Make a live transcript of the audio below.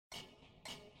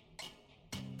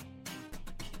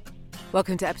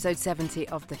Welcome to episode 70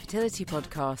 of the Fertility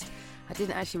Podcast. I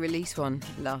didn't actually release one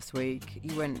last week.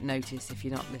 You won't notice if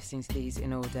you're not listening to these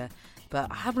in order, but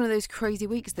I had one of those crazy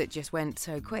weeks that just went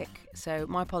so quick. So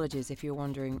my apologies if you're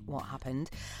wondering what happened.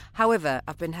 However,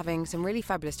 I've been having some really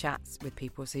fabulous chats with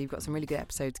people, so you've got some really good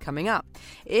episodes coming up.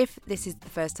 If this is the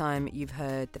first time you've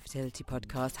heard the Fertility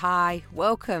Podcast, hi,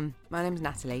 welcome. My name's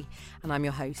Natalie and I'm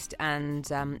your host.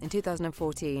 And in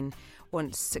 2014,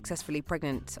 once successfully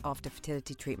pregnant after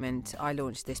fertility treatment, I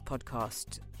launched this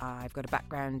podcast. I've got a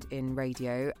background in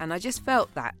radio and I just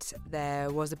felt that there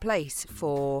was a place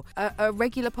for a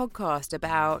regular podcast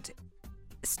about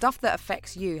stuff that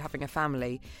affects you having a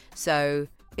family. So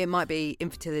it might be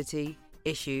infertility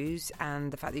issues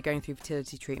and the fact that you're going through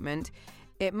fertility treatment.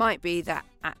 It might be that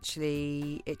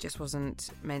actually it just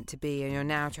wasn't meant to be and you're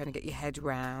now trying to get your head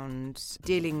round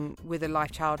dealing with a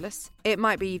life childless. It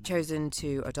might be you've chosen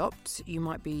to adopt. You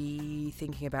might be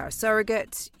thinking about a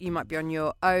surrogate. You might be on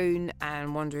your own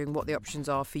and wondering what the options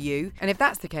are for you. And if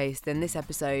that's the case, then this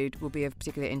episode will be of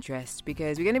particular interest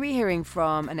because we're going to be hearing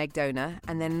from an egg donor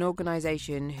and then an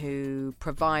organisation who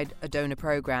provide a donor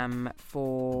programme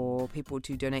for people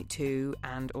to donate to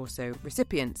and also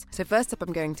recipients. So first up,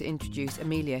 I'm going to introduce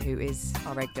Amelia, who is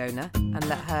our egg donor, and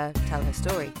let her tell her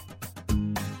story.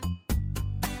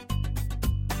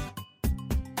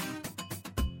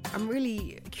 I'm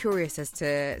really curious as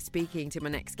to speaking to my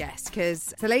next guest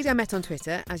because it's a lady I met on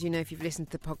Twitter. As you know, if you've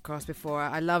listened to the podcast before,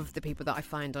 I love the people that I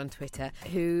find on Twitter,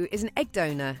 who is an egg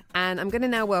donor. And I'm going to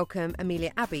now welcome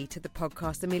Amelia Abbey to the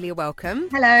podcast. Amelia, welcome.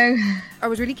 Hello. I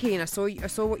was really keen. I saw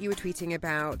what you were tweeting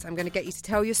about. I'm going to get you to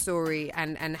tell your story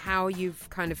and how you've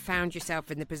kind of found yourself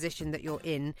in the position that you're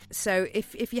in. So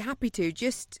if you're happy to,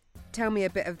 just tell me a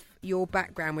bit of your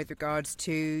background with regards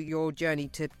to your journey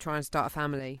to try and start a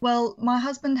family. Well, my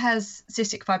husband has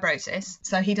cystic fibrosis,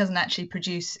 so he doesn't actually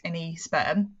produce any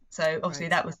sperm. So obviously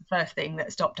that was the first thing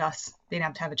that stopped us being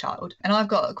able to have a child. And I've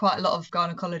got quite a lot of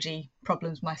gynecology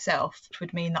problems myself, which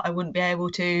would mean that I wouldn't be able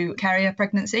to carry a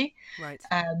pregnancy. Right.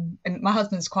 And my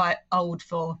husband's quite old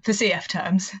for CF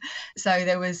terms. So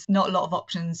there was not a lot of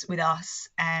options with us.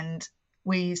 And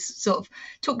we sort of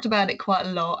talked about it quite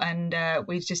a lot, and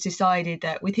we've just decided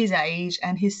that with his age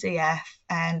and his CF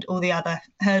and all the other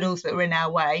hurdles that were in our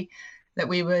way, that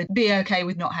we would be okay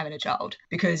with not having a child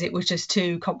because it was just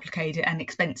too complicated and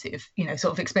expensive,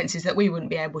 sort of expenses that we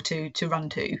wouldn't be able to run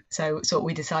to. So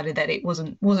we decided that it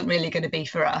wasn't really going to be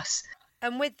for us.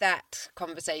 And with that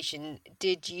conversation,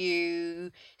 did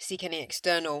you seek any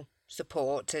external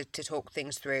support to talk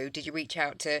things through? Did you reach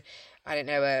out to, I don't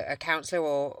know, a counsellor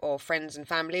or friends and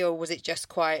family, or was it just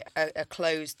quite a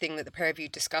closed thing that the pair of you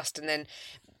discussed and then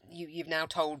you've now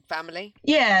told family?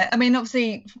 Yeah, I mean,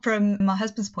 obviously from my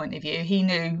husband's point of view, he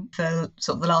knew for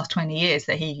sort of the last 20 years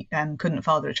that he couldn't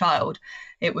father a child.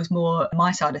 It was more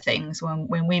my side of things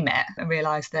when we met and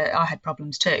realised that I had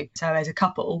problems too. So as a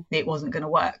couple, it wasn't going to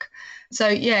work. So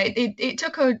yeah, it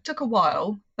took a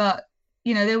while, but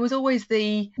there was always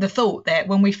the thought that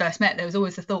when we first met, there was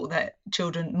always the thought that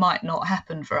children might not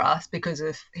happen for us because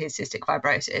of his cystic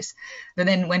fibrosis. But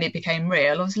then when it became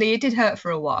real, obviously it did hurt for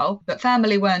a while, but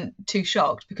family weren't too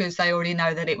shocked because they already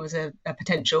know that it was a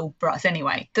potential for us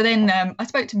anyway. So then I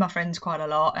spoke to my friends quite a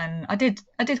lot, and I did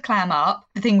clam up.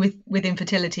 The thing with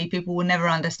infertility, people will never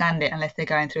understand it unless they're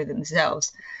going through it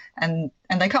themselves. And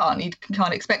they can't. You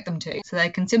can't expect them to. So they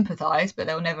can sympathise, but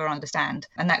they'll never understand.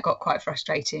 And that got quite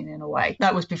frustrating in a way.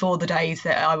 That was before the days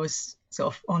that I was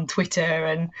sort of on Twitter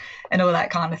and all that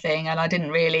kind of thing. And I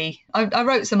didn't really... I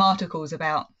wrote some articles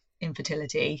about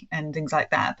infertility and things like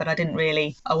that, but I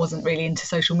wasn't really into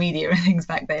social media and things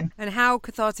back then. And how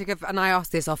cathartic and I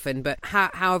ask this often, but how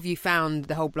have you found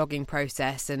the whole blogging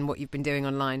process and what you've been doing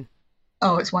online?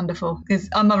 Oh, it's wonderful because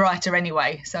I'm a writer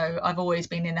anyway, so I've always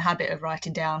been in the habit of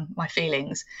writing down my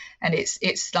feelings, and it's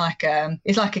like a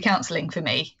counselling for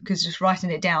me because just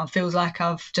writing it down feels like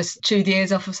I've just chewed the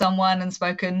ears off of someone and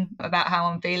spoken about how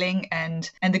I'm feeling. And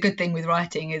the good thing with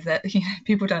writing is that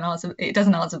people don't answer; it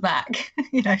doesn't answer back,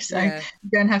 so yeah. You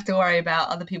don't have to worry about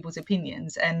other people's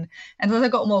opinions. And as I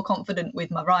got more confident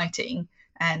with my writing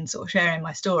and sort of sharing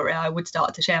my story, I would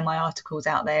start to share my articles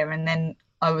out there, and then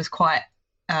I was quite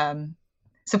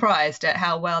surprised at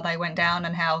how well they went down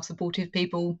and how supportive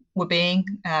people were being,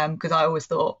 because I always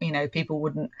thought people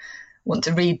wouldn't want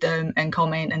to read them and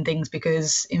comment and things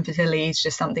because infertility is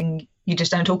just something you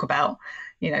just don't talk about,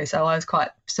 so I was quite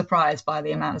surprised by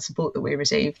the amount of support that we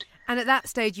received. And at that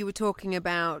stage you were talking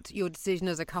about your decision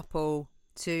as a couple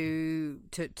to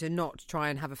not try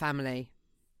and have a family.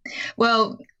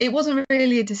 Well, it wasn't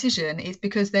really a decision. It's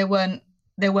because there weren't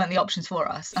the options for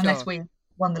us. Sure. Unless we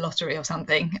won the lottery or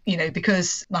something,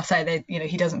 because I say that,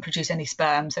 he doesn't produce any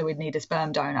sperm, so we'd need a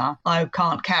sperm donor. I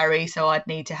can't carry, so I'd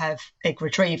need to have egg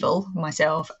retrieval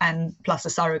myself and plus a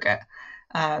surrogate.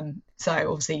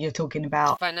 So obviously you're talking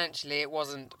about financially it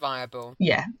wasn't viable.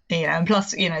 Yeah, and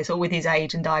plus, sort of with his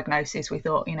age and diagnosis, we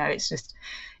thought,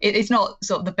 it's not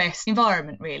sort of the best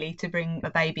environment really to bring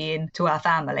a baby into our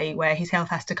family where his health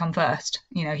has to come first.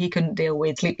 He couldn't deal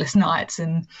with sleepless nights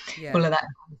and all of that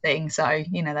kind of thing. So,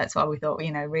 that's why we thought,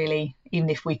 really, even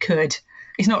if we could,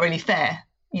 it's not really fair,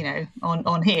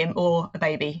 on him or a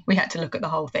baby. We had to look at the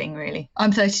whole thing, really.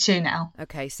 I'm 32 now.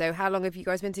 Okay, so how long have you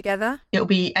guys been together? It'll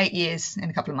be 8 years in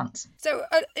a couple of months. So,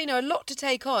 a lot to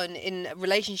take on in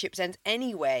relationship sense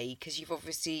anyway, because you've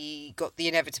obviously got the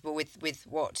inevitable with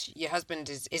what your husband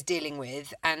is dealing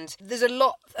with. And there's a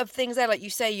lot of things there. Like you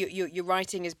say, your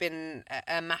writing has been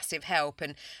a massive help.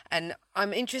 And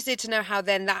I'm interested to know how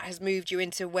then that has moved you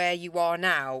into where you are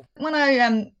now. When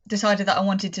I decided that I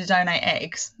wanted to donate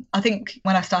eggs, I think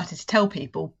when I started to tell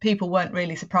people weren't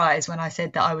really surprised when I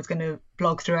said that I was going to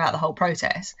blog throughout the whole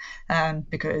process,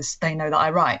 because they know that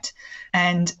I write.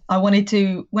 And when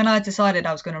I decided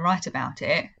I was going to write about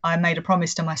it, I made a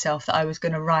promise to myself that I was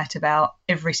going to write about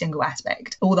every single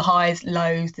aspect, all the highs,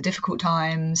 lows, the difficult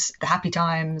times, the happy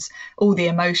times, all the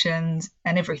emotions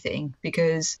and everything,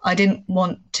 because I didn't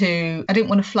want to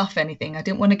fluff anything. I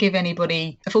didn't want to give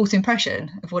anybody a false impression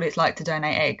of what it's like to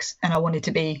donate eggs. And I wanted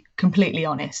to be completely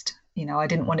honest. I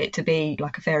didn't want it to be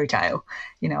like a fairy tale.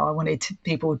 I wanted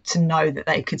people to know that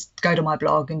they could go to my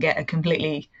blog and get a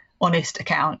completely honest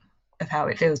account of how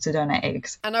it feels to donate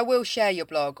eggs. And I will share your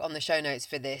blog on the show notes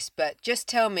for this, but just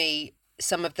tell me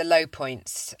some of the low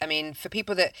points. I mean, for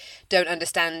people that don't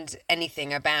understand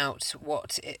anything about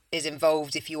what is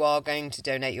involved if you are going to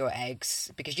donate your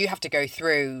eggs, because you have to go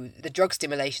through the drug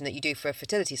stimulation that you do for a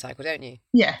fertility cycle, don't you?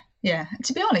 Yeah.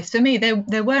 To be honest, for me,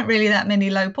 there weren't really that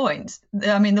many low points.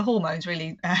 I mean, the hormones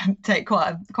really take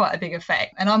quite a big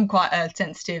effect, and I'm quite a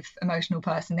sensitive, emotional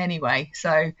person anyway.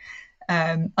 So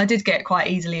I did get quite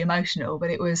easily emotional,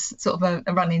 but it was sort of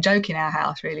a running joke in our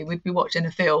house, really. We'd be watching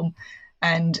a film,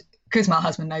 and because my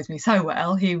husband knows me so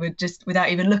well, he would just, without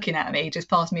even looking at me, just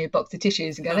pass me a box of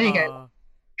tissues and go, there you go.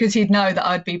 Because he'd know that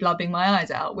I'd be blubbing my eyes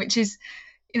out, which is,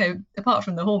 apart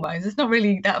from the hormones, it's not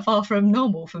really that far from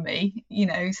normal for me,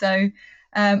 So,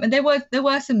 and there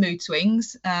were some mood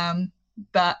swings,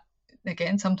 but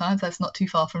again, sometimes that's not too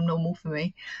far from normal for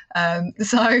me. There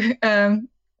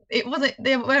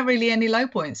weren't really any low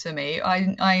points for me.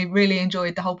 I really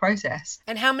enjoyed the whole process.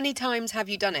 And how many times have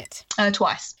you done it?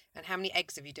 Twice. And how many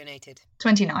eggs have you donated?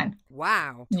 29.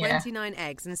 Wow, 29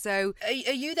 eggs. And so are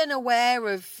you then aware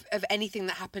of anything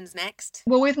that happens next?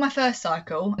 Well, with my first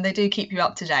cycle, they do keep you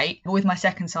up to date. But with my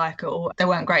second cycle, they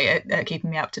weren't great at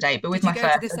keeping me up to date. But with my first... Did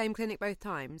you go to the same clinic both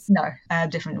times? No,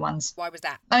 different ones. Why was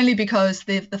that? Only because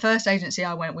the first agency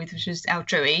I went with, which was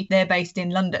Altrui, they're based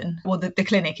in London. Well, the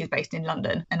clinic is based in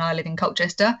London and I live in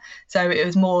Colchester. So it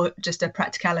was more just a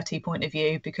practicality point of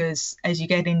view, because as you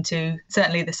get into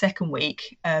certainly the second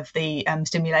week of the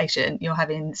stimulation, you're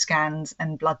having scans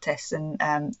and blood tests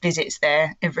and visits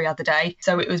there every other day.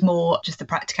 So it was more just the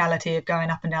practicality of going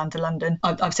up and down to London.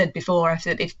 I've said before,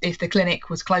 if the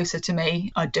clinic was closer to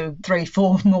me, I'd do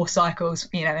 3-4 more cycles,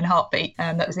 in a heartbeat.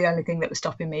 That was the only thing that was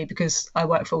stopping me, because I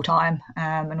work full time,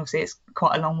 and obviously it's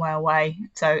quite a long way away.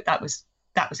 So that was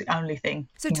the only thing.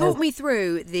 So talk me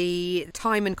through the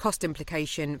time and cost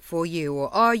implication for you,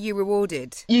 or are you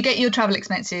rewarded? You get your travel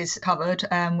expenses covered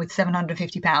with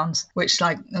 £750, which,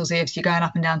 like, obviously if you're going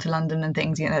up and down to London and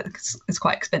things, it's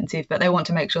quite expensive, but they want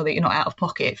to make sure that you're not out of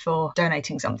pocket for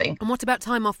donating something. And what about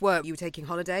time off work? You were taking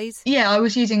holidays? Yeah, I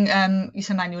was using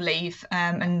some annual leave,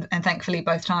 and thankfully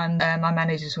both times my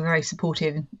managers were very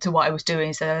supportive to what I was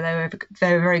doing, so they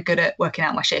were very good at working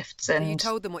out my shifts. And you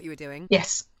told them what you were doing?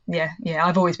 Yes. Yeah.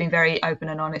 I've always been very open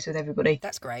and honest with everybody.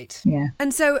 That's great. Yeah.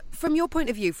 And so from your point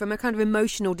of view, from a kind of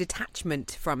emotional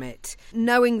detachment from it,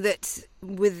 knowing that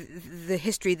with the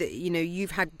history that,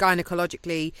 you've had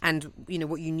gynecologically and,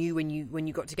 what you knew when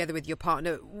you got together with your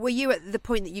partner, were you at the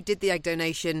point that you did the egg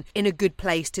donation in a good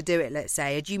place to do it, let's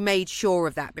say? Had you made sure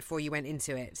of that before you went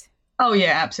into it? Oh,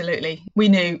 yeah, absolutely. We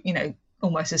knew,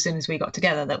 almost as soon as we got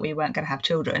together that we weren't going to have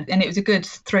children. And it was a good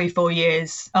 3-4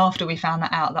 years after we found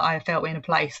that out that I felt in a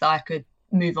place that I could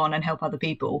move on and help other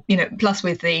people. Plus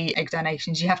with the egg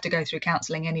donations, you have to go through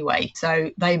counselling anyway. So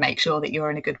they make sure that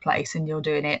you're in a good place and you're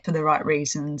doing it for the right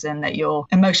reasons and that you're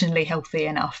emotionally healthy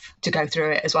enough to go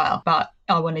through it as well. But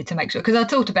I wanted to make sure, because I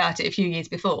talked about it a few years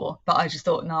before, but I just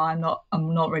thought, no,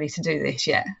 I'm not ready to do this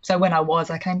yet. So when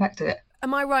I came back to it.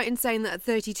 Am I right in saying that at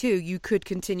 32 you could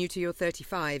continue to your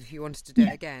 35 if you wanted to do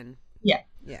it again? Yeah,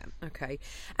 Yeah, okay.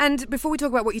 And before we talk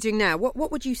about what you're doing now,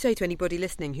 what would you say to anybody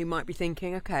listening who might be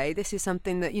thinking, okay, this is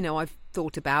something that, I've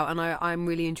thought about and I'm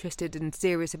really interested and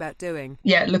serious about doing?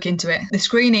 Yeah, look into it. The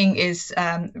screening is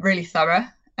really thorough.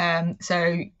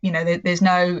 So, there's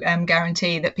no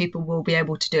guarantee that people will be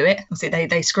able to do it. Obviously,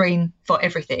 they screen for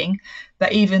everything,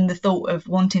 but even the thought of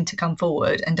wanting to come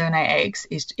forward and donate eggs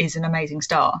is an amazing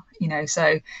start.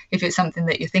 So if it's something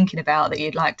that you're thinking about that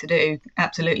you'd like to do,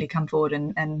 absolutely come forward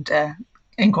and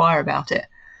inquire about it.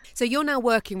 So you're now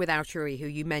working with Autrui, who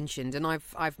you mentioned, and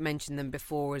I've mentioned them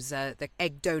before as the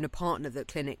egg donor partner that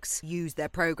clinics use their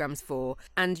programs for.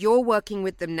 And you're working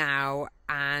with them now,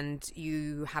 and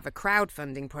you have a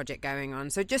crowdfunding project going on.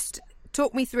 So just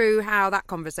talk me through how that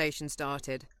conversation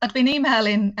started. I'd been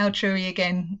emailing Autrui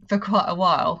again for quite a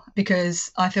while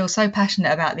because I feel so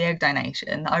passionate about the egg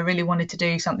donation. I really wanted to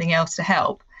do something else to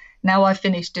help. Now I've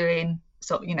finished doing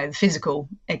the physical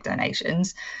egg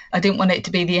donations. I didn't want it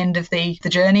to be the end of the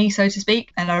journey, so to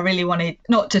speak. And I really wanted,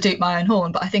 not to toot my own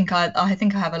horn, but I think I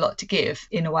have a lot to give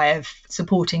in a way of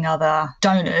supporting other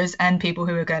donors and people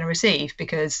who are going to receive,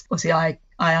 because obviously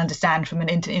I understand from an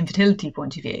infertility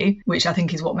point of view, which I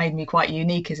think is what made me quite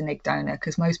unique as an egg donor,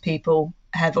 because most people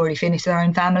have already finished their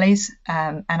own families,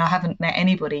 and I haven't met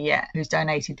anybody yet who's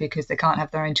donated because they can't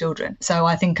have their own children. So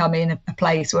I think I'm in a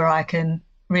place where I can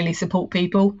really support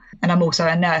people, and I'm also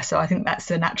a nurse, so I think that's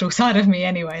the natural side of me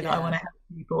anyway, that I want to help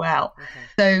people out. Okay.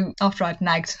 So after I'd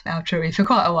nagged Autrui for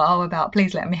quite a while about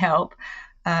please let me help,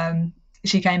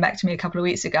 she came back to me a couple of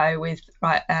weeks ago with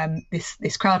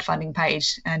this crowdfunding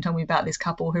page and told me about this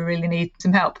couple who really need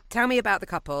some help. Tell me about the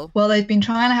couple. Well, they've been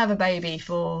trying to have a baby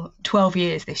for 12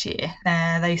 years this year.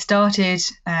 They started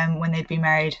when they'd been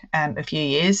married a few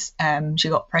years. She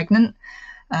got pregnant,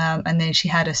 and then she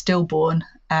had a stillborn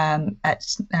at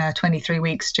 23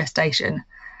 weeks gestation,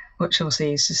 which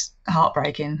obviously is just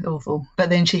heartbreaking, awful. But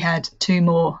then she had 2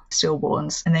 more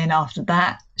stillborns. And then after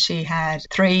that, she had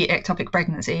 3 ectopic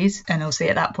pregnancies. And obviously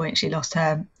at that point, she lost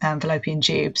her fallopian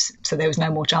tubes. So there was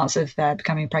no more chance of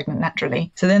becoming pregnant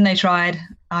naturally. So then they tried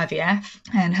IVF,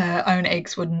 and her own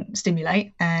eggs wouldn't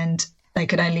stimulate. And they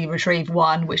could only retrieve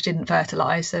 1, which didn't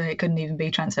fertilise, so it couldn't even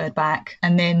be transferred back.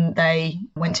 And then they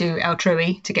went to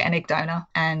Autrui to get an egg donor,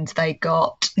 and they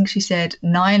got, I think she said,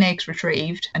 9 eggs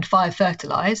retrieved and 5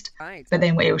 fertilised. Right. But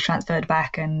then it was transferred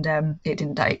back, and it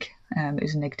didn't take. It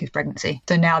was a negative pregnancy.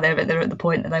 So now they're at the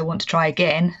point that they want to try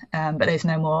again, but there's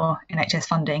no more NHS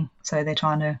funding, so they're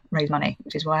trying to raise money,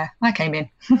 which is why I came in.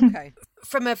 Okay.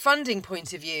 From a funding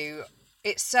point of view,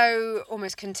 it's so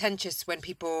almost contentious when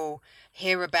people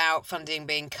hear about funding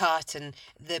being cut, and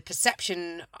the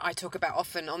perception I talk about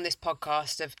often on this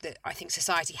podcast of that I think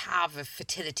society have of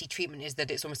fertility treatment is that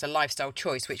it's almost a lifestyle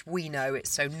choice, which we know it's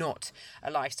so not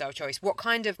a lifestyle choice. What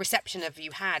kind of reception have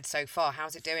you had so far?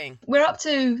 How's it doing? We're up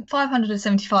to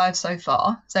 575 so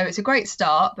far, so it's a great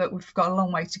start, but we've got a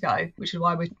long way to go, which is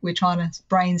why we're trying to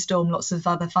brainstorm lots of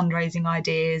other fundraising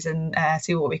ideas and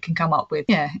see what we can come up with.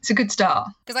 Yeah, it's a good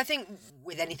start. Because I think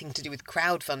with anything to do with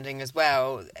crowdfunding as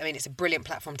well, I mean, it's a brilliant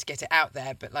platform to get it out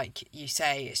there, but like you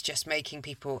say, it's just making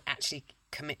people actually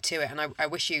commit to it. And I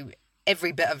wish you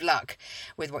every bit of luck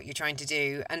with what you're trying to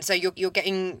do. And so you're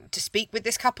getting to speak with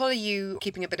this couple. Are you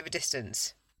keeping a bit of a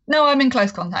distance? No, I'm in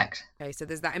close contact. Okay, so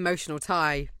there's that emotional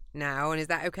tie now, and is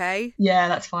that okay? Yeah,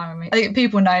 that's fine with me. I think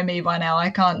people know me by now. I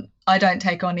don't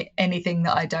take on anything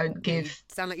that I don't give.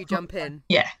 Sound like you jump in.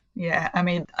 Yeah, I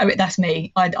mean that's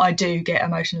me. I do get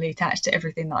emotionally attached to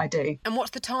everything that I do. And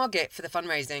what's the target for the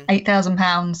fundraising?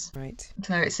 £8,000. Right.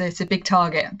 So it's a big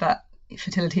target, but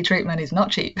fertility treatment is not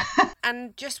cheap.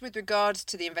 And just with regards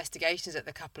to the investigations that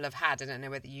the couple have had, I don't know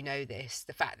whether you know this,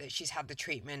 the fact that she's had the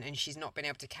treatment and she's not been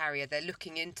able to carry her, they're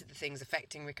looking into the things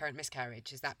affecting recurrent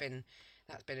miscarriage. That's been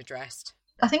addressed?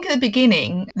 I think at the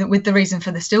beginning, with the reason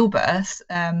for the stillbirth,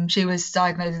 she was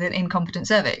diagnosed with an incompetent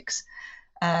cervix.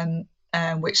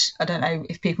 Which I don't know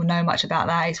if people know much about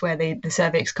that. It's where the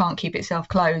cervix can't keep itself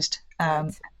closed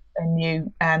and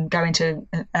you go into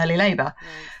early labour.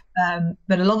 Right.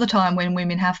 But a lot of the time when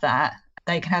women have that,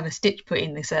 they can have a stitch put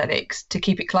in the cervix to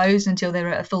keep it closed until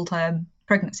they're at a full-term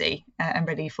pregnancy and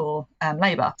ready for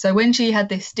labour. So when she had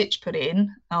this stitch put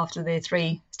in after the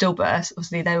 3 stillbirths,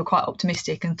 obviously they were quite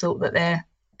optimistic and thought that their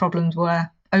problems were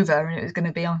over and it was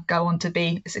going to go on to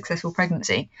be a successful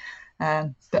pregnancy.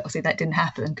 But obviously that didn't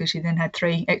happen because she then had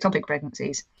 3 ectopic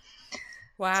pregnancies.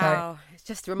 Wow, So, it's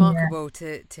just remarkable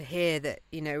to hear that,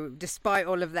 despite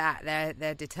all of that,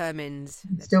 they're determined.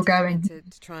 They're still determined going.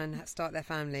 to try and start their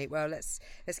family. Well, let's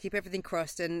keep everything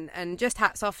crossed, and just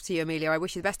hats off to you, Amelia. I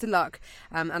wish you the best of luck,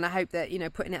 and I hope that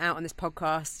putting it out on this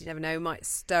podcast, you never know, might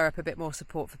stir up a bit more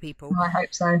support for people. I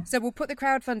hope so. So we'll put the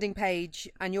crowdfunding page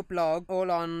and your blog all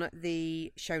on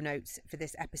the show notes for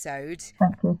this episode.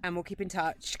 Thank you. And we'll keep in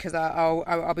touch because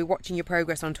I'll be watching your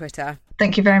progress on Twitter.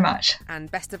 Thank you very much. And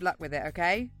best of luck with it,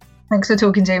 okay? Thanks for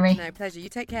talking to me. No, pleasure. You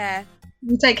take care.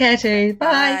 You take care too.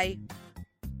 Bye.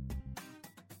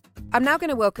 I'm now going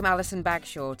to welcome Alison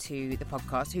Bagshaw to the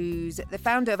podcast, who's the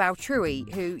founder of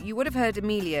Altrui, who you would have heard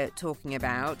Amelia talking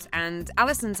about. And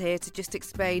Alison's here to just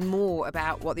explain more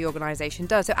about what the organisation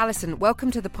does. So, Alison, welcome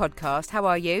to the podcast. How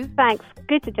are you? Thanks.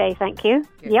 Good today, thank you.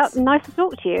 Good. Yep, nice to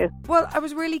talk to you. Well, I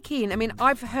was really keen. I mean,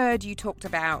 I've heard you talked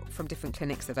about from different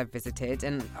clinics that I've visited,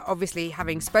 and obviously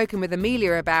having spoken with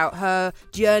Amelia about her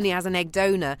journey as an egg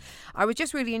donor, I was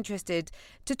just really interested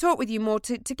to talk with you more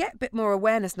to get a bit more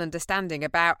awareness and understanding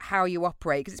about how you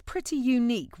operate, because it's pretty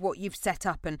unique what you've set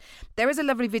up. And there is a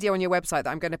lovely video on your website that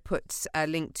I'm going to put a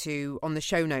link to on the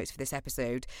show notes for this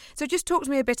episode. So just talk to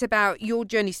me a bit about your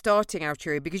journey starting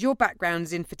Altrui, because your background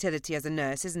is in fertility as a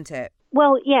nurse, isn't it?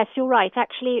 Well, yes, you're right.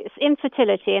 Actually, it's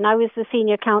infertility, and I was the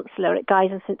senior counsellor at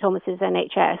Guy's and St Thomas's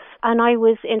NHS. And I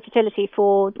was in fertility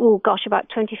for, about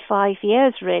 25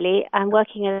 years, really, and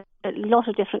working at a lot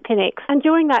of different clinics. And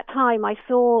during that time, I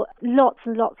saw lots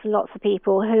and lots and lots of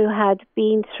people who had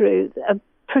been through a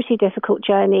pretty difficult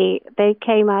journey. They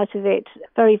came out of it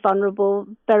very vulnerable,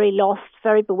 very lost,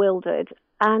 very bewildered.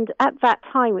 And at that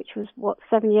time, which was,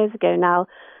 7 years ago now,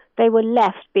 they were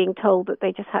left being told that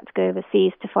they just had to go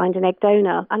overseas to find an egg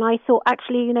donor. And I thought,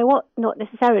 actually, you know what? Not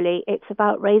necessarily. It's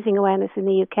about raising awareness in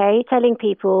the UK, telling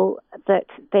people that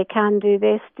they can do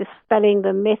this, dispelling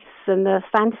the myths and the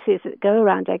fantasies that go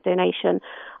around egg donation,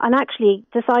 and actually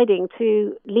deciding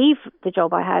to leave the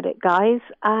job I had at Guy's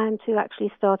and to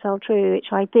actually start Altrui, which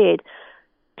I did,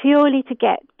 purely to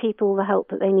get people the help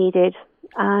that they needed.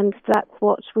 And that's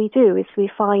what we do, is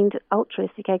we find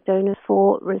altruistic egg donors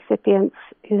for recipients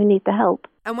who need the help.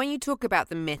 And when you talk about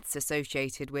the myths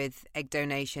associated with egg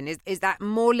donation, is that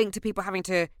more linked to people having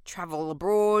to travel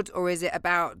abroad, or is it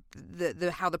about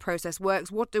the how the process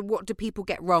works? What do people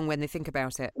get wrong when they think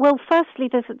about it? Well, firstly,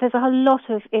 there's a whole lot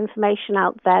of information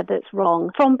out there that's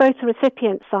wrong. From both the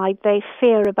recipient side, they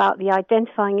fear about the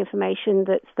identifying information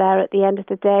that's there at the end of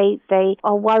the day. They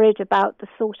are worried about the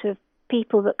sort of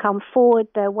people that come forward.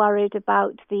 They're worried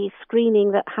about the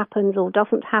screening that happens or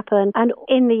doesn't happen. And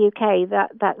in the UK,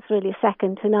 that's really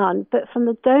second to none. But from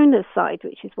the donor side,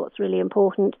 which is what's really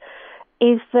important,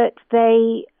 is that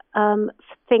they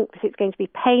think that it's going to be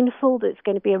painful, that it's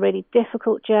going to be a really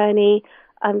difficult journey.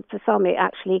 And for some, it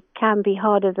actually can be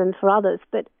harder than for others.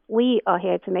 But we are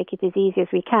here to make it as easy as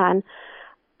we can.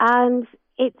 And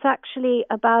it's actually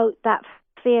about that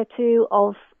fear, too,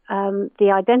 of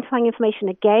the identifying information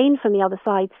again from the other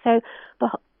side. So the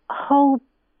whole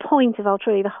point of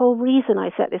Altrui, the whole reason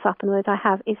I set this up in the way that I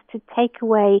have, is to take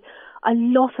away a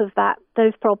lot of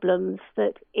those problems,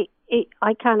 that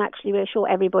I can actually reassure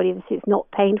everybody that it's not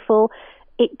painful.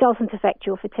 It doesn't affect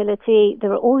your fertility.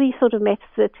 There are all these sort of myths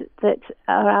that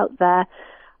are out there.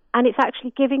 And it's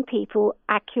actually giving people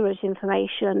accurate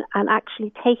information and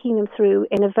actually taking them through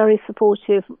in a very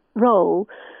supportive role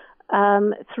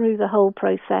through the whole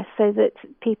process, so that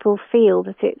people feel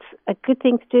that it's a good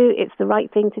thing to do, it's the right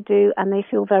thing to do, and they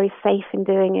feel very safe in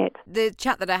doing it. The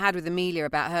chat that I had with Amelia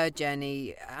about her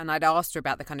journey, and I'd asked her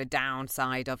about the kind of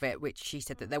downside of it, which she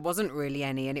said that there wasn't really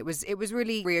any, and it was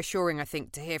really reassuring, I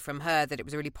think, to hear from her that it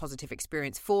was a really positive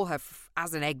experience for her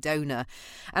as an egg donor.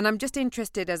 And I'm just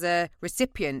interested, as a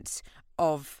recipient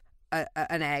of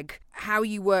an egg, how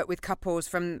you work with couples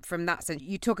from that sense.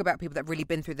 You talk about people that have really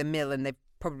been through the mill and they've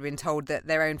probably been told that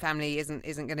their own family isn't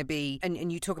going to be,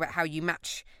 and you talk about how you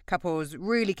match couples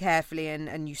really carefully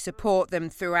and you support them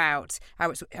throughout,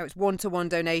 how it's one-to-one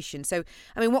donation. So,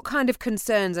 I mean, what kind of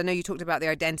concerns, I know you talked about the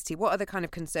identity, what other kind of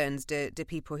concerns do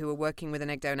people who are working with an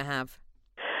egg donor have?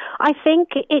 I think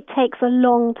it takes a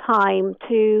long time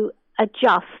to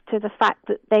adjust to the fact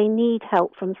that they need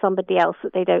help from somebody else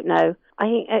that they don't know. I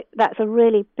think that's a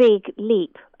really big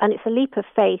leap, and it's a leap of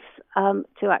faith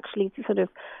to actually sort of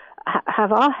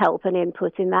have our help and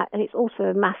input in that. And it's also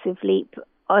a massive leap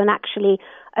on actually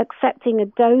accepting a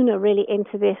donor really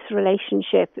into this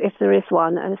relationship, if there is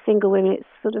one, and single women, it's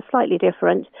sort of slightly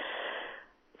different.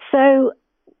 So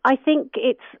I think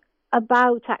it's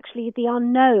about actually the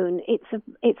unknown.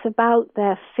 It's about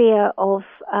their fear of,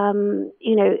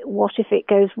 what if it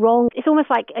goes wrong? It's almost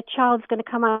like a child's going to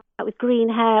come out with green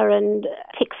hair and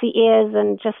pixie ears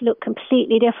and just look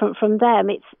completely different from them.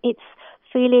 It's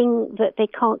feeling that they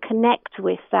can't connect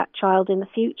with that child in the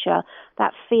future,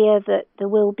 that fear that there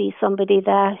will be somebody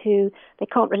there who they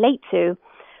can't relate to.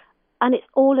 And it's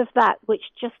all of that which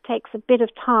just takes a bit of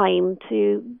time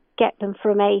to get them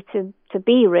from A to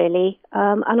B, really.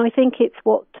 And I think it's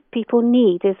what people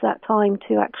need is that time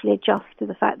to actually adjust to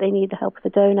the fact they need the help of the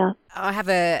donor. I have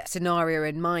a scenario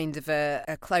in mind of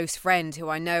a close friend who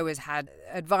I know has had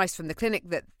advice from the clinic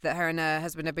that her and her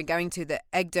husband have been going to, that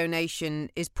egg donation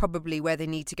is probably where they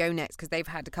need to go next because they've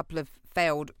had a couple of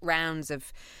failed rounds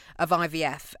of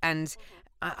IVF. And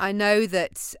I know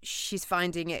that she's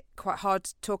finding it quite hard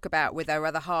to talk about with her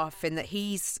other half, in that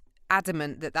he's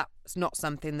adamant that that's not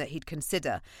something that he'd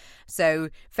consider. So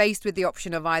faced with the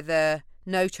option of either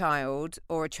no child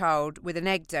or a child with an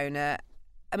egg donor,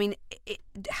 I mean,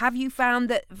 have you found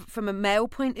that from a male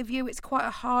point of view it's quite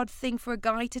a hard thing for a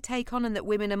guy to take on, and that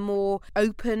women are more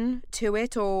open to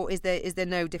it, or is there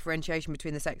no differentiation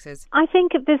between the sexes? I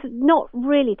think there's not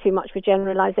really too much of a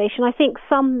generalisation. I think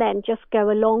some men just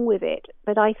go along with it,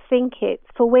 but I think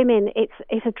for women it's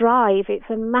a drive. It's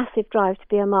a massive drive to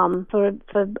be a mum for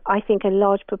I think a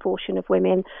large proportion of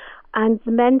women, and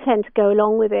the men tend to go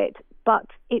along with it. But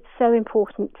it's so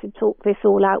important to talk this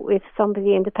all out with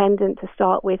somebody independent to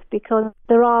start with, because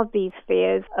there are these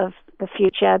fears of the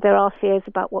future. There are fears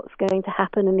about what's going to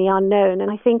happen in the unknown.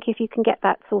 And I think if you can get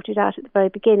that sorted out at the very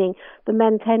beginning, the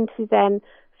men tend to then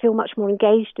feel much more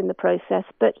engaged in the process.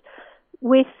 But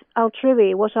with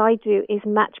Altrui, what I do is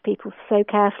match people so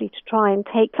carefully to try and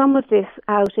take some of this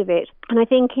out of it. And I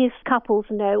think if couples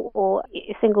know, or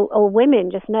single or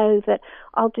women just know, that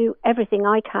I'll do everything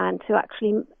I can to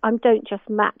actually, I don't just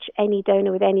match any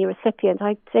donor with any recipient.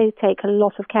 I do take a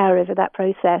lot of care over that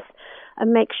process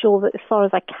and make sure that as far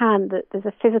as I can that there's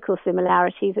a physical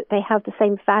similarity, that they have the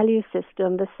same value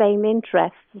system, the same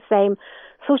interests, the same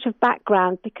sort of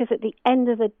background. Because at the end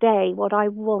of the day, what I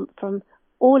want from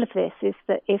all of this is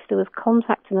that if there was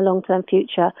contact in the long-term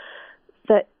future,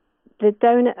 that the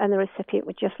donor and the recipient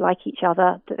were just like each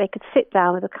other, that they could sit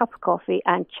down with a cup of coffee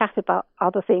and chat about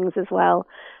other things as well.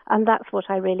 And that's what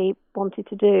I really wanted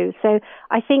to do. So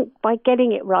I think by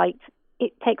getting it right,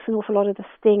 it takes an awful lot of the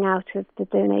sting out of the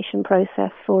donation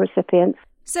process for recipients.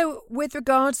 So with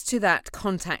regards to that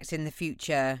contact in the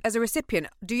future, as a recipient,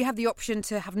 do you have the option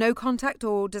to have no contact,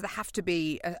 or does it have to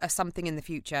be a something in the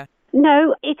future?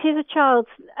 No, it is a child's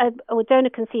or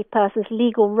donor-conceived person's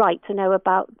legal right to know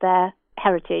about their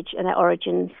heritage and their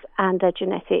origins and their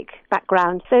genetic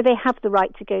background. So they have the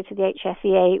right to go to the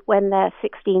HSEA when they're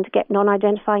 16 to get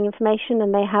non-identifying information,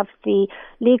 and they have the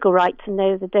legal right to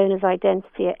know the donor's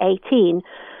identity at 18.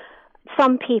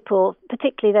 Some people,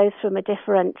 particularly those from a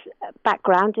different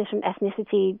background, different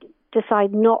ethnicity,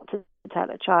 decide not to tell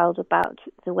a child about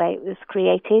the way it was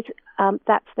created.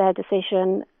 That's their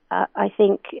decision, I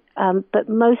think. But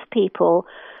most people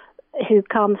who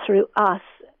come through us,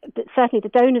 but certainly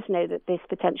the donors know that this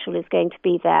potential is going to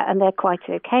be there, and they're quite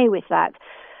okay with that.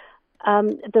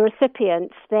 The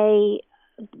recipients,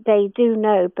 they do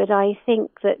know, but I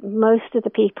think that most of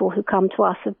the people who come to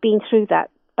us have been through that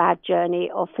bad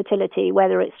journey of fertility,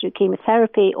 whether it's through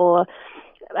chemotherapy or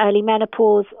early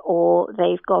menopause, or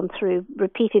they've gone through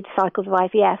repeated cycles of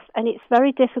IVF. And it's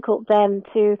very difficult then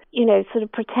to, sort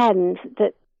of pretend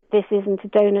that this isn't a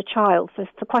donor child for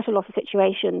quite a lot of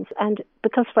situations. And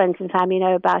because friends and family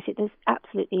know about it, there's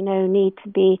absolutely no need to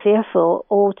be fearful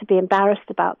or to be embarrassed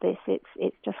about this.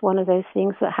 It's just one of those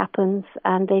things that happens,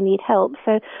 and they need help.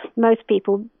 So most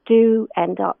people do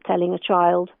end up telling a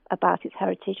child about its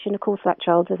heritage. And of course that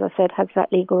child, as I said, has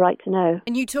that legal right to know.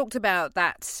 And you talked about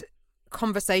that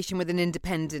conversation with an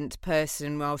independent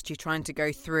person whilst you're trying to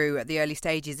go through at the early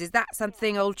stages. Is that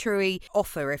something Altrui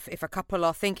offer? If a couple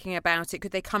are thinking about it,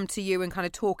 could they come to you and kind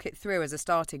of talk it through as a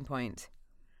starting point?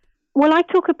 Well, I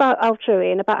talk about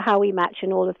Altrui and about how we match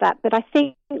and all of that, but I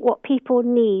think what people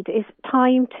need is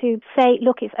time to say,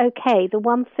 look, it's okay. The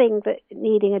one thing that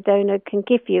needing a donor can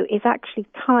give you is actually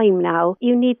time now.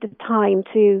 You need the time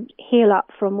to heal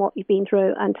up from what you've been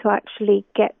through and to actually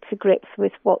get to grips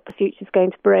with what the future is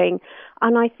going to bring.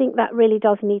 And I think that really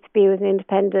does need to be with an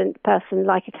independent person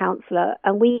like a counsellor.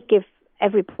 And we give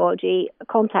everybody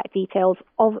contact details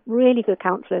of really good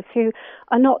counsellors who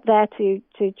are not there to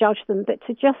judge them, but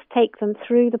to just take them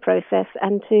through the process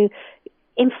and to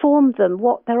inform them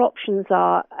what their options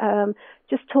are.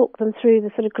 Just talk them through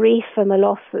the sort of grief and the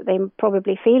loss that they're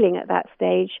probably feeling at that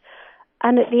stage.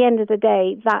 And at the end of the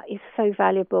day, that is so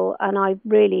valuable. And I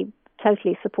really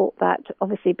totally support that,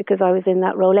 obviously, because I was in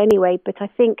that role anyway. But I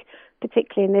think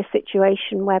particularly in this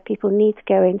situation where people need to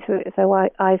go into it with their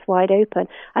eyes wide open.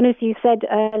 And as you said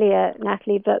earlier,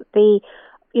 Natalie, that the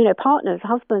partners,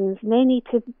 husbands, they need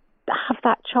to have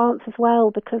that chance as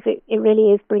well, because it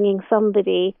really is bringing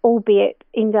somebody, albeit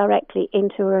indirectly,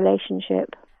 into a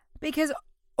relationship. Because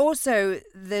also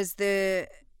there's the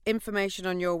information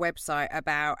on your website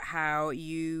about how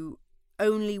you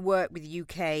only work with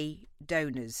UK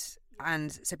donors.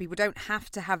 And so people don't have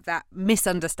to have that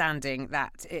misunderstanding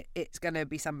that it's going to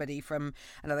be somebody from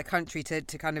another country to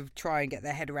kind of try and get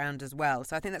their head around as well.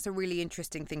 So I think that's a really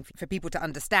interesting thing for people to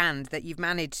understand, that you've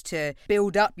managed to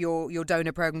build up your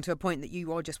donor program to a point that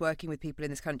you are just working with people in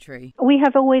this country. We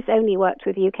have always only worked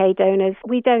with UK donors.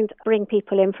 We don't bring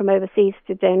people in from overseas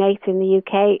to donate in the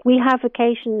UK. We have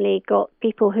occasionally got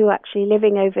people who are actually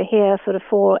living over here sort of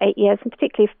 4 or 8 years, and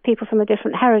particularly people from a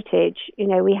different heritage.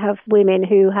 We have women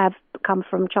who have come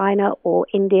from China or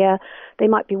India. They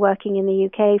might be working in the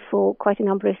UK for quite a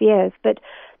number of years, but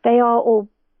they are all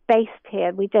based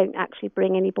here. We don't actually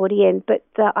bring anybody in, but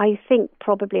I think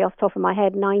probably off the top of my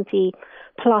head, 90+%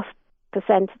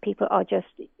 of people are just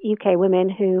UK women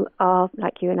who are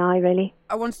like you and I, really.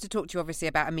 I wanted to talk to you obviously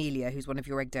about Amelia, who's one of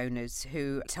your egg donors,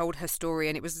 who told her story,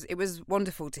 and it was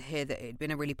wonderful to hear that it had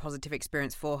been a really positive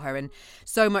experience for her, and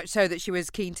so much so that she was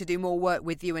keen to do more work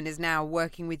with you and is now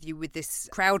working with you with this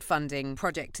crowdfunding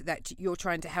project that you're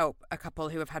trying to help a couple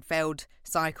who have had failed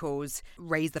cycles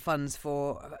raise the funds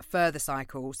for further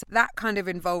cycles. That kind of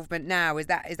involvement now, is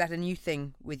that a new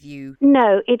thing with you?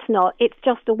 No, it's not. It's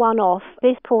just a one-off.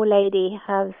 This poor lady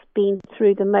has been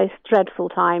through the most dreadful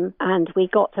time, and we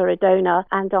got her a donor.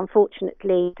 And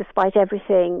unfortunately, despite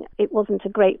everything, it wasn't a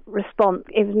great response.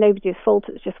 It was nobody's fault.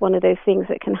 It was just one of those things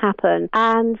that can happen.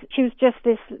 And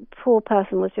this poor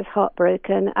person was just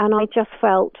heartbroken. And I just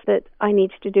felt that I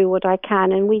needed to do what I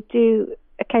can. And we do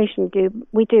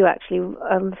actually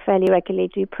fairly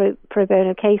regularly do pro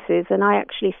bono cases. And I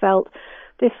actually felt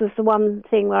this was the one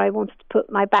thing where I wanted to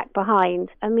put my back behind.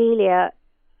 Amelia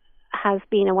has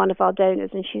been one of our donors,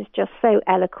 and she's just so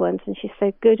eloquent, and she's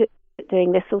so good at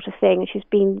doing this sort of thing, and she's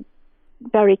been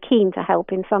very keen to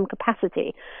help in some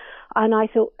capacity. And I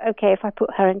thought, okay, if I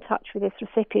put her in touch with this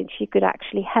recipient, she could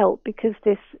actually help, because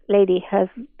this lady has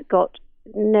got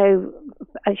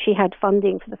she had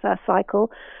funding for the first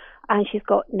cycle, and she's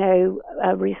got no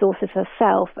resources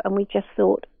herself. And we just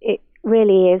thought it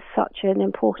really is such an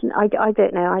important, I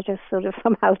don't know, I just sort of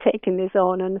somehow taken this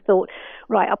on and thought,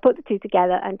 right, I'll put the two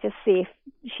together and just see if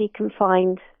she can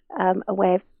find a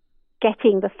way of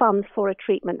getting the funds for a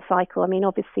treatment cycle. I mean,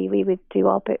 obviously we would do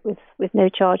our bit with no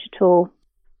charge at all.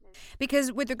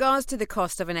 Because with regards to the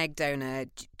cost of an egg donor,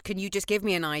 can you just give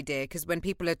me an idea? Because when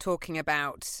people are talking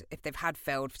about if they've had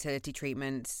failed fertility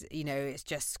treatments, it's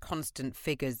just constant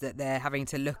figures that they're having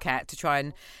to look at to try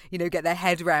and, get their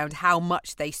head around how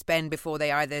much they spend before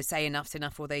they either say enough's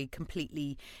enough or they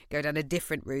completely go down a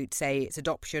different route, say it's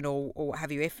adoption or what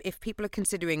have you. If people are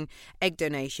considering egg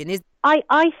donation,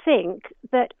 I think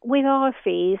that with our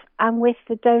fees and with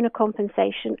the donor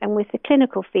compensation and with the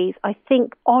clinical fees, I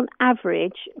think on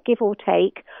average, give or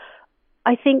take,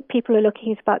 I think people are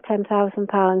looking at about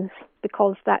 £10,000,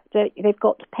 because that they've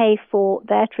got to pay for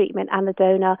their treatment and the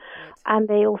donor, and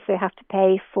they also have to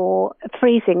pay for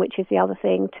freezing, which is the other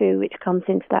thing too, which comes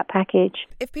into that package.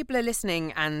 If people are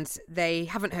listening and they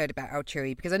haven't heard about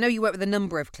Alchiri, because I know you work with a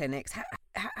number of clinics,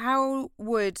 how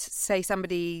would, say,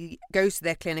 somebody goes to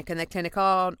their clinic and their clinic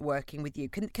aren't working with you?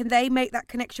 Can they make that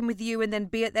connection with you and then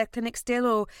be at their clinic still,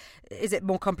 or is it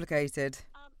more complicated?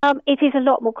 It is a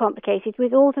lot more complicated.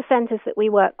 With all the centres that we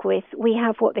work with, we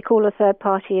have what they call a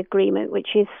third-party agreement,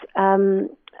 which is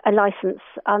a licence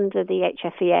under the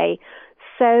HFEA.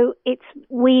 So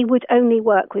we would only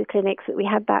work with clinics that we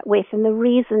had that with, and the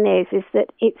reason is that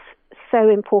it's so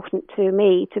important to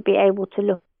me to be able to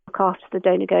look after the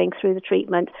donor going through the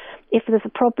treatment. If there's a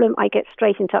problem, I get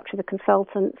straight in touch with the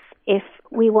consultants. If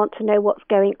we want to know what's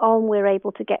going on, we're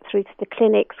able to get through to the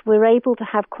clinics. We're able to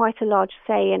have quite a large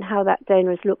say in how that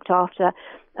donor is looked after.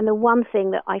 And the one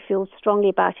thing that I feel strongly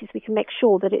about is we can make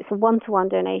sure that it's a one-to-one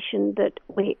donation, that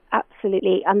we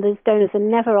absolutely, and those donors are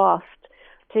never asked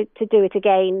to do it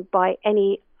again by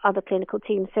any other clinical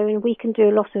team. So we can do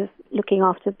a lot of looking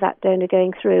after that donor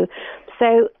going through.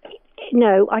 So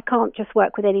no, I can't just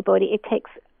work with anybody. It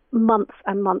takes months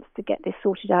and months to get this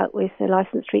sorted out with the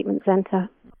licensed treatment centre.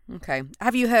 Okay.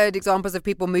 Have you heard examples of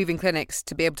people moving clinics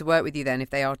to be able to work with you then if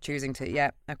they are choosing to?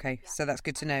 Yeah. Okay. So that's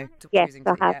good to know. Yes, I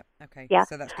have. Yeah. Okay. Yeah.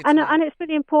 So that's good to know. And it's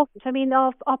really important. I mean,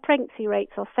 our pregnancy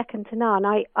rates are second to none.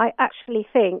 I actually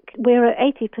think we're at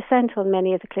 80% on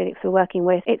many of the clinics we're working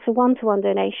with. It's a one-to-one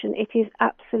donation. It is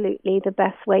absolutely the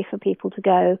best way for people to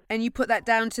go. And you put that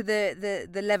down to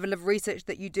the level of research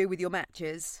that you do with your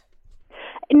matches?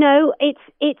 No,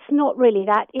 it's not really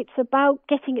that. It's about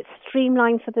getting it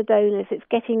streamlined for the donors. It's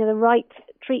getting the right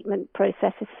treatment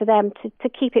processes for them to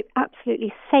keep it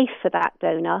absolutely safe for that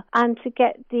donor and to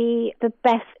get the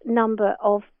best number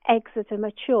of eggs that are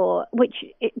mature, which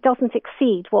it doesn't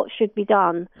exceed what should be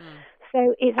done.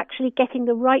 So it's actually getting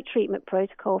the right treatment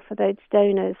protocol for those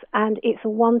donors, and it's a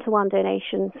one-to-one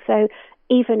donation. So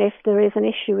even if there is an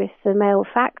issue with the male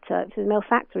factor, it's a male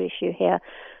factor issue here,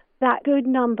 that good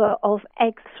number of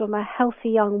eggs from a healthy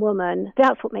young woman,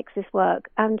 that's what makes this work.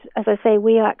 And as I say,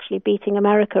 we are actually beating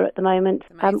America at the moment.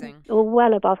 Amazing. Or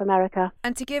well above America.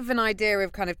 And to give an idea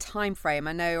of kind of time frame,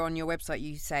 I know on your website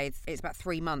you say it's about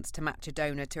 3 months to match a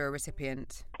donor to a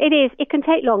recipient. It is. It can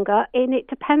take longer, and it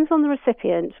depends on the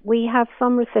recipient. We have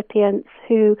some recipients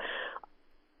who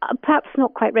are perhaps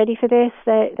not quite ready for this.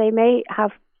 They may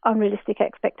have unrealistic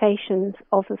expectations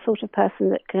of the sort of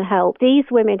person that can help. These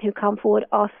women who come forward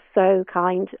are so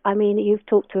kind. I mean, you've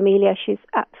talked to Amelia. She's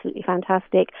absolutely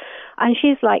fantastic. And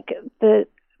she's like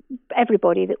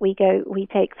everybody that we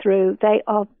take through. They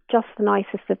are just the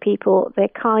nicest of people. They're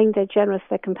kind, they're generous,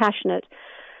 they're compassionate.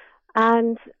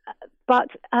 But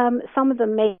some of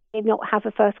them may not have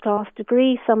a first-class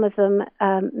degree. Some of them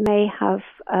may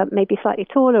be slightly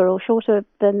taller or shorter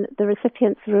than the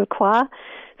recipients require.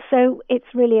 So it's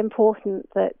really important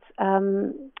that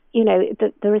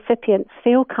that the recipients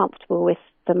feel comfortable with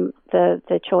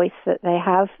the choice that they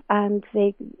have, and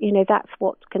that's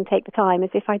what can take the time. Is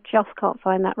if I just can't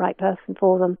find that right person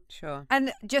for them. Sure.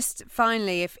 And just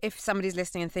finally, if somebody's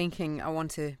listening and thinking, I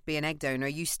want to be an egg donor, are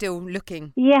you still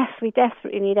looking? Yes, we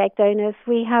desperately need egg donors.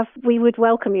 We would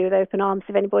welcome you with open arms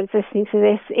if anybody's listening to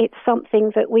this. It's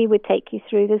something that we would take you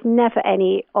through. There's never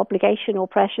any obligation or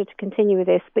pressure to continue with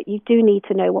this, but you do need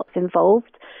to know what's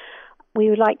involved. We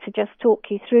would like to just talk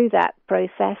you through that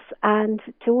process and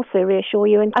to also reassure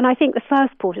you. And I think the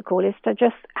first protocol is to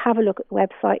just have a look at the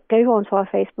website, go onto our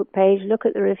Facebook page, look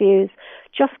at the reviews,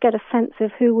 just get a sense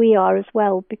of who we are as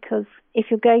well, because if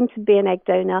you're going to be an egg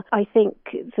donor, I think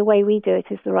the way we do it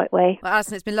is the right way. Well,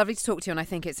 Alison, it's been lovely to talk to you, and I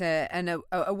think it's a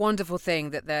wonderful thing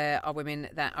that there are women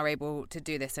that are able to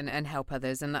do this and help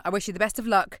others. And I wish you the best of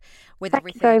luck with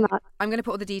everything. Thank you very much. I'm going to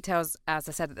put all the details, as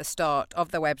I said at the start,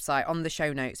 of the website on the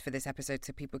show notes for this episode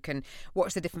so people can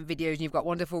watch the different videos. And you've got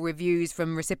wonderful reviews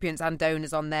from recipients and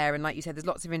donors on there. And like you said, there's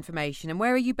lots of information. And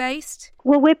where are you based?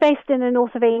 Well, we're based in the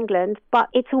north of England, but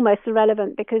it's almost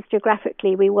irrelevant because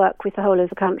geographically we work with the whole of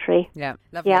the country. Yeah,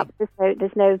 lovely. Yeah,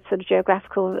 there's no sort of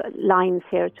geographical lines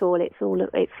here at all. It's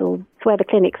where the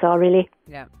clinics are, really.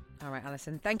 Yeah. All right,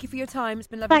 Alison. Thank you for your time. It's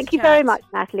been lovely. Thank you very much,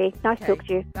 Natalie. Nice to talk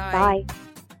to you. Bye.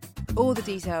 All the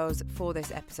details for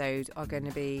this episode are going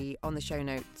to be on the show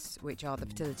notes, which are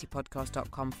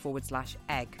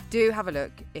thefertilitypodcast.com/egg. Do have a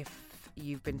look if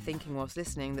you've been thinking whilst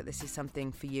listening that this is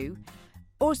something for you.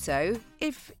 Also,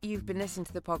 if you've been listening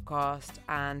to the podcast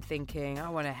and thinking, I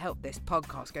want to help this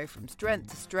podcast go from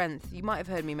strength to strength, you might have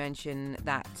heard me mention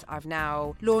that I've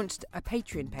now launched a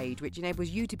Patreon page, which enables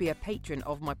you to be a patron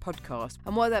of my podcast.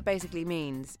 And what that basically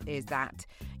means is that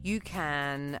you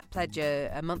can pledge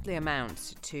a monthly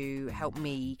amount to help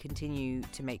me continue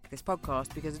to make this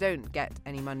podcast, because I don't get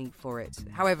any money for it.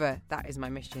 However, that is my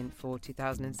mission for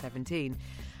 2017.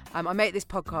 I make this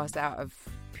podcast out of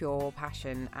pure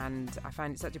passion, and I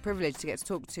find it such a privilege to get to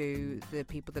talk to the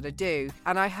people that I do.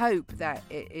 And I hope that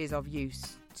it is of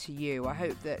use to you. I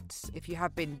hope that if you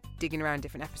have been digging around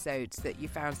different episodes that you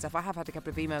found stuff. I have had a couple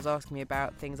of emails asking me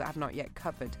about things that I have not yet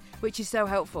covered, which is so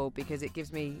helpful because it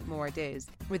gives me more ideas.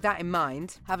 With that in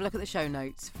mind, have a look at the show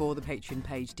notes for the Patreon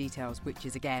page details, which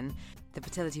is again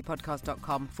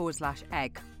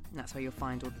thefertilitypodcast.com/egg. And that's where you'll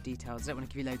find all the details. I don't want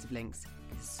to give you loads of links.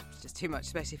 It's just too much,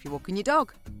 especially if you're walking your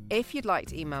dog. If you'd like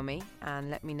to email me and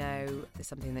let me know if there's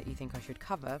something that you think I should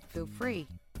cover, feel free.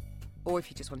 Or if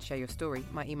you just want to share your story,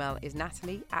 my email is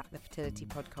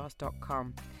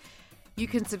natalie@thefertilitypodcast.com. You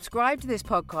can subscribe to this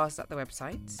podcast at the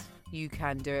website. You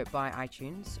can do it by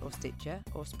iTunes or Stitcher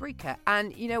or Spreaker.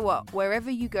 And you know what? Wherever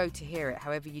you go to hear it,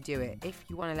 however you do it, if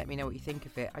you want to let me know what you think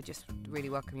of it, I just really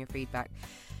welcome your feedback.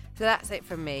 So that's it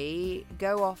from me.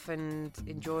 Go off and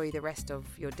enjoy the rest of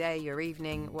your day, your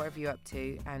evening, whatever you're up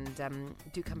to, and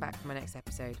do come back for my next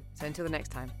episode. So until the next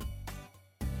time.